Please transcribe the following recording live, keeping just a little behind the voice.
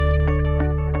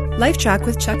LifeTrac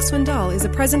with Chuck Swindoll is a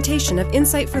presentation of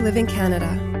Insight for Living Canada.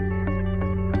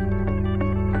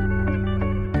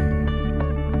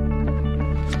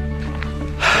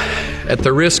 At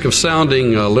the risk of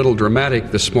sounding a little dramatic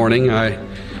this morning, I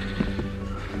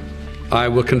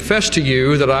will confess to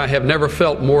you that I have never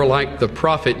felt more like the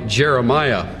prophet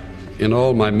Jeremiah in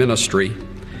all my ministry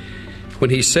when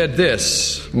he said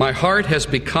this, "My heart has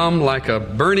become like a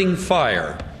burning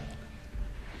fire,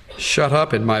 shut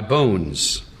up in my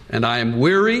bones, and I am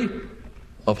weary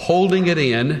of holding it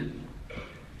in,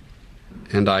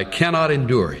 and I cannot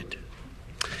endure it."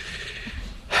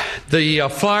 The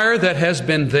fire that has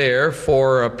been there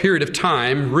for a period of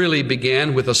time really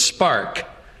began with a spark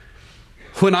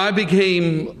when I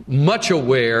became much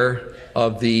aware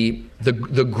of the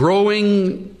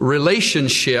growing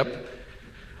relationship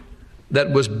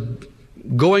that was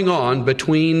going on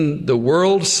between the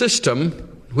world system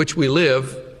in which we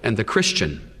live and the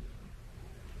Christian.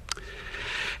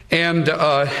 And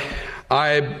I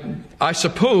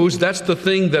suppose that's the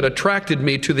thing that attracted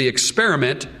me to the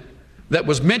experiment that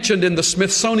was mentioned in the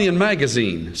Smithsonian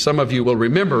Magazine. Some of you will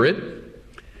remember it.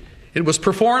 It was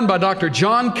performed by Dr.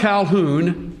 John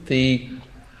Calhoun, the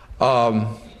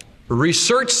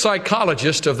research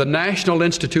psychologist of the National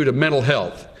Institute of Mental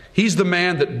Health. He's the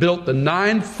man that built the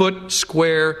 9-foot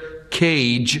square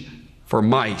cage for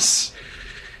mice.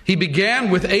 He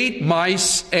began with 8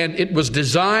 mice, and it was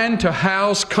designed to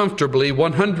house comfortably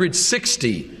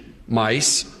 160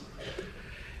 mice.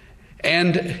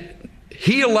 And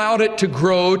he allowed it to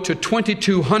grow to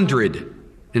 2,200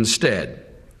 instead.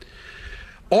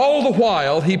 All the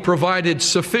while, he provided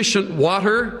sufficient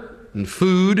water and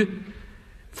food,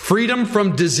 freedom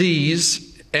from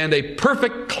disease, and a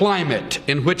perfect climate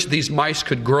in which these mice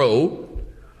could grow.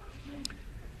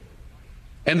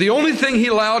 And the only thing he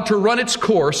allowed to run its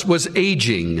course was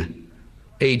aging.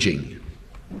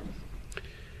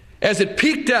 As it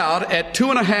peaked out at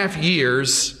 2.5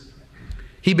 years,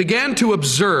 he began to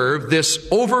observe this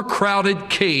overcrowded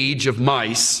cage of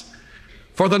mice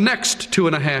for the next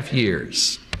 2.5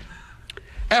 years.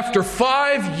 After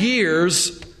 5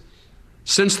 years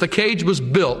since the cage was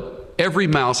built, every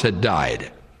mouse had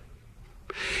died.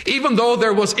 Even though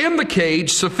there was in the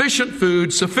cage sufficient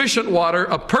food, sufficient water,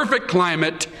 a perfect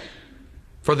climate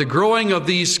for the growing of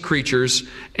these creatures,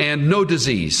 and no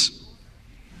disease.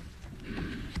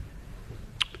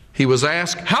 He was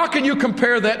asked, how can you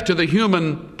compare that to the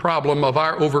human problem of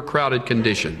our overcrowded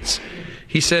conditions?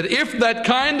 He said, if that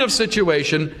kind of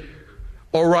situation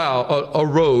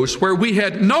arose where we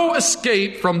had no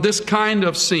escape from this kind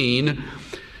of scene,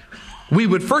 we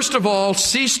would first of all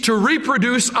cease to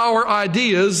reproduce our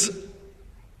ideas,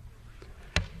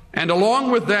 and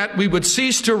along with that, we would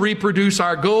cease to reproduce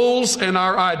our goals and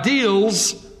our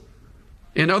ideals.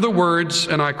 In other words,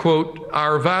 and I quote,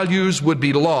 our values would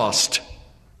be lost.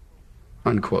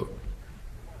 Unquote.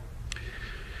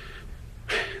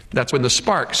 That's when the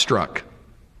spark struck.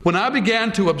 When I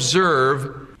began to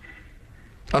observe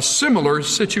a similar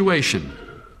situation,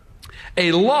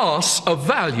 a loss of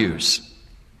values.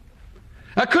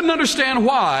 I couldn't understand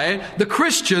why the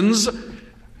Christians,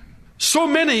 so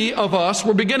many of us,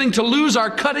 were beginning to lose our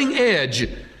cutting edge.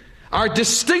 Our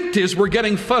distinctives were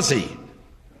getting fuzzy.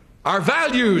 Our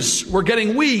values were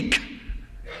getting weak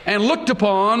and looked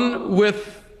upon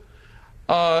with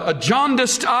a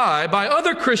jaundiced eye by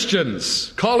other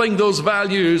Christians, calling those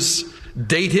values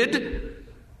dated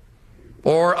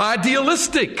or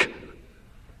idealistic.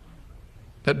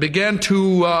 That began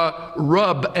to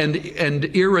rub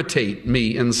and irritate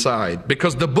me inside,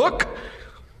 because the book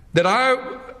that I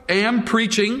am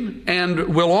preaching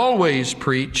and will always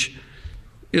preach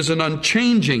is an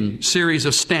unchanging series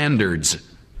of standards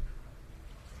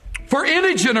for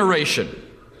any generation.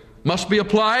 Must be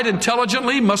applied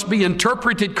intelligently, must be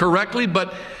interpreted correctly,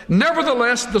 but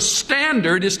nevertheless the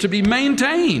standard is to be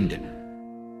maintained.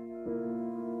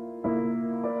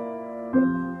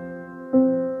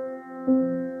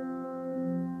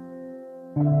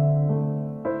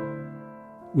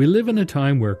 We live in a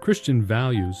time where Christian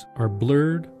values are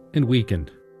blurred and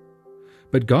weakened.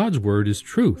 But God's Word is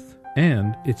truth,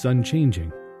 and it's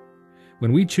unchanging.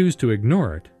 When we choose to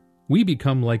ignore it, we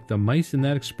become like the mice in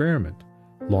that experiment,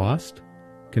 lost,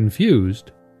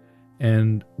 confused,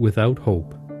 and without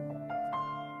hope.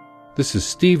 This is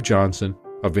Steve Johnson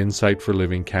of Insight for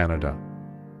Living Canada.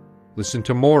 Listen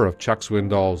to more of Chuck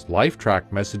Swindoll's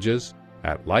LifeTrac messages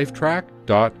at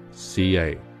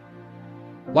lifetrac.ca.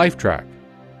 LifeTrac,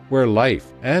 where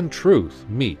life and truth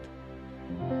meet.